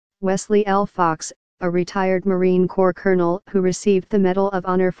Wesley L. Fox, a retired Marine Corps colonel who received the Medal of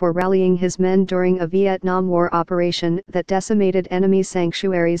Honor for rallying his men during a Vietnam War operation that decimated enemy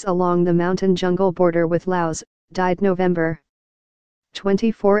sanctuaries along the mountain jungle border with Laos, died November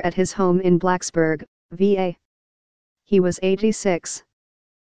 24 at his home in Blacksburg, VA. He was 86.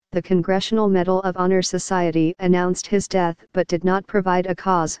 The Congressional Medal of Honor Society announced his death but did not provide a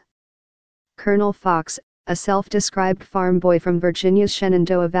cause. Colonel Fox, a self-described farm boy from Virginia's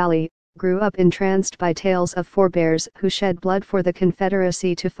Shenandoah Valley, grew up entranced by tales of forebears who shed blood for the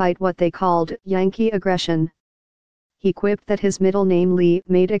Confederacy to fight what they called Yankee aggression. He quipped that his middle name Lee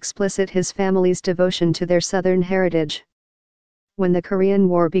made explicit his family's devotion to their Southern heritage. When the Korean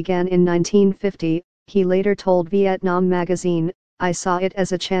War began in 1950, he later told Vietnam magazine, "I saw it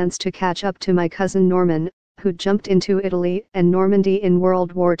as a chance to catch up to my cousin Norman, who jumped into Italy and Normandy in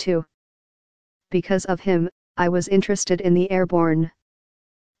World War II. Because of him, I was interested in the airborne.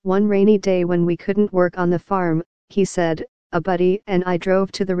 One rainy day when we couldn't work on the farm," he said, "a buddy and I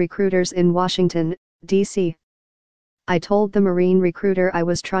drove to the recruiters in Washington, D.C. I told the Marine recruiter I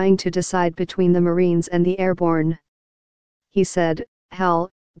was trying to decide between the Marines and the airborne. He said,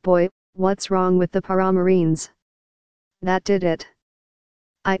 'Hell, boy, what's wrong with the Paramarines?' That did it.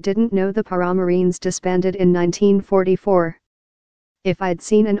 I didn't know the Paramarines disbanded in 1944. If I'd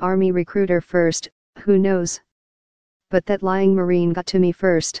seen an Army recruiter first, who knows? But that lying Marine got to me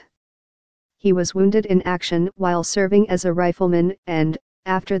first." He was wounded in action while serving as a rifleman and,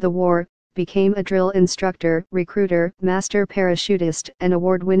 after the war, became a drill instructor, recruiter, master parachutist and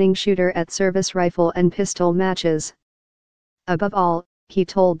award-winning shooter at service rifle and pistol matches. Above all, he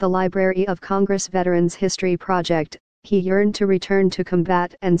told the Library of Congress Veterans History Project, he yearned to return to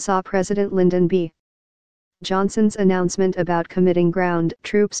combat and saw President Lyndon B. Johnson's announcement about committing ground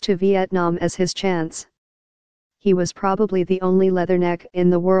troops to Vietnam as his chance. He was probably the only leatherneck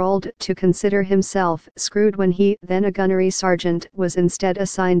in the world to consider himself screwed when he, then a gunnery sergeant, was instead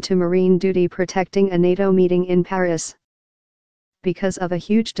assigned to Marine duty protecting a NATO meeting in Paris. Because of a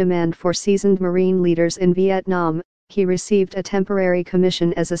huge demand for seasoned Marine leaders in Vietnam, he received a temporary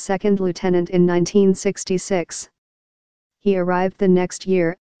commission as a second lieutenant in 1966. He arrived the next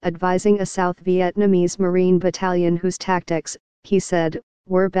year, advising a South Vietnamese Marine battalion whose tactics, he said,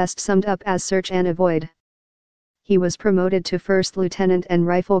 were best summed up as search and avoid. He was promoted to first lieutenant and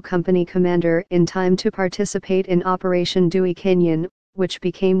rifle company commander in time to participate in Operation Dewey Canyon, which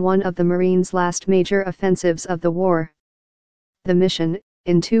became one of the Marines' last major offensives of the war. The mission,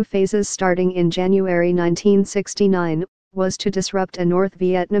 in two phases starting in January 1969, was to disrupt a North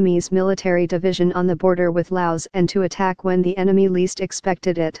Vietnamese military division on the border with Laos and to attack when the enemy least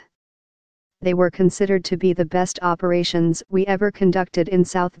expected it. "They were considered to be the best operations we ever conducted in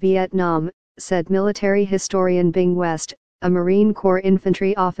South Vietnam," said military historian Bing West, a Marine Corps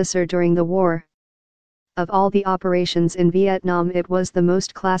infantry officer during the war. "Of all the operations in Vietnam, it was the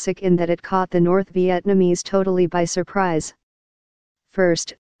most classic in that it caught the North Vietnamese totally by surprise.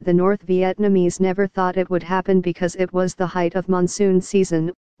 First, the North Vietnamese never thought it would happen because it was the height of monsoon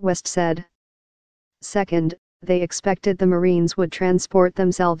season," West said. "Second, they expected the Marines would transport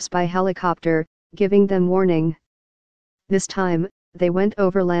themselves by helicopter, giving them warning. This time, they went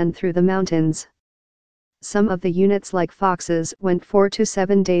overland through the mountains. Some of the units like Fox's went 4 to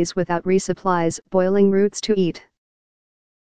 7 days without resupplies, boiling roots to eat.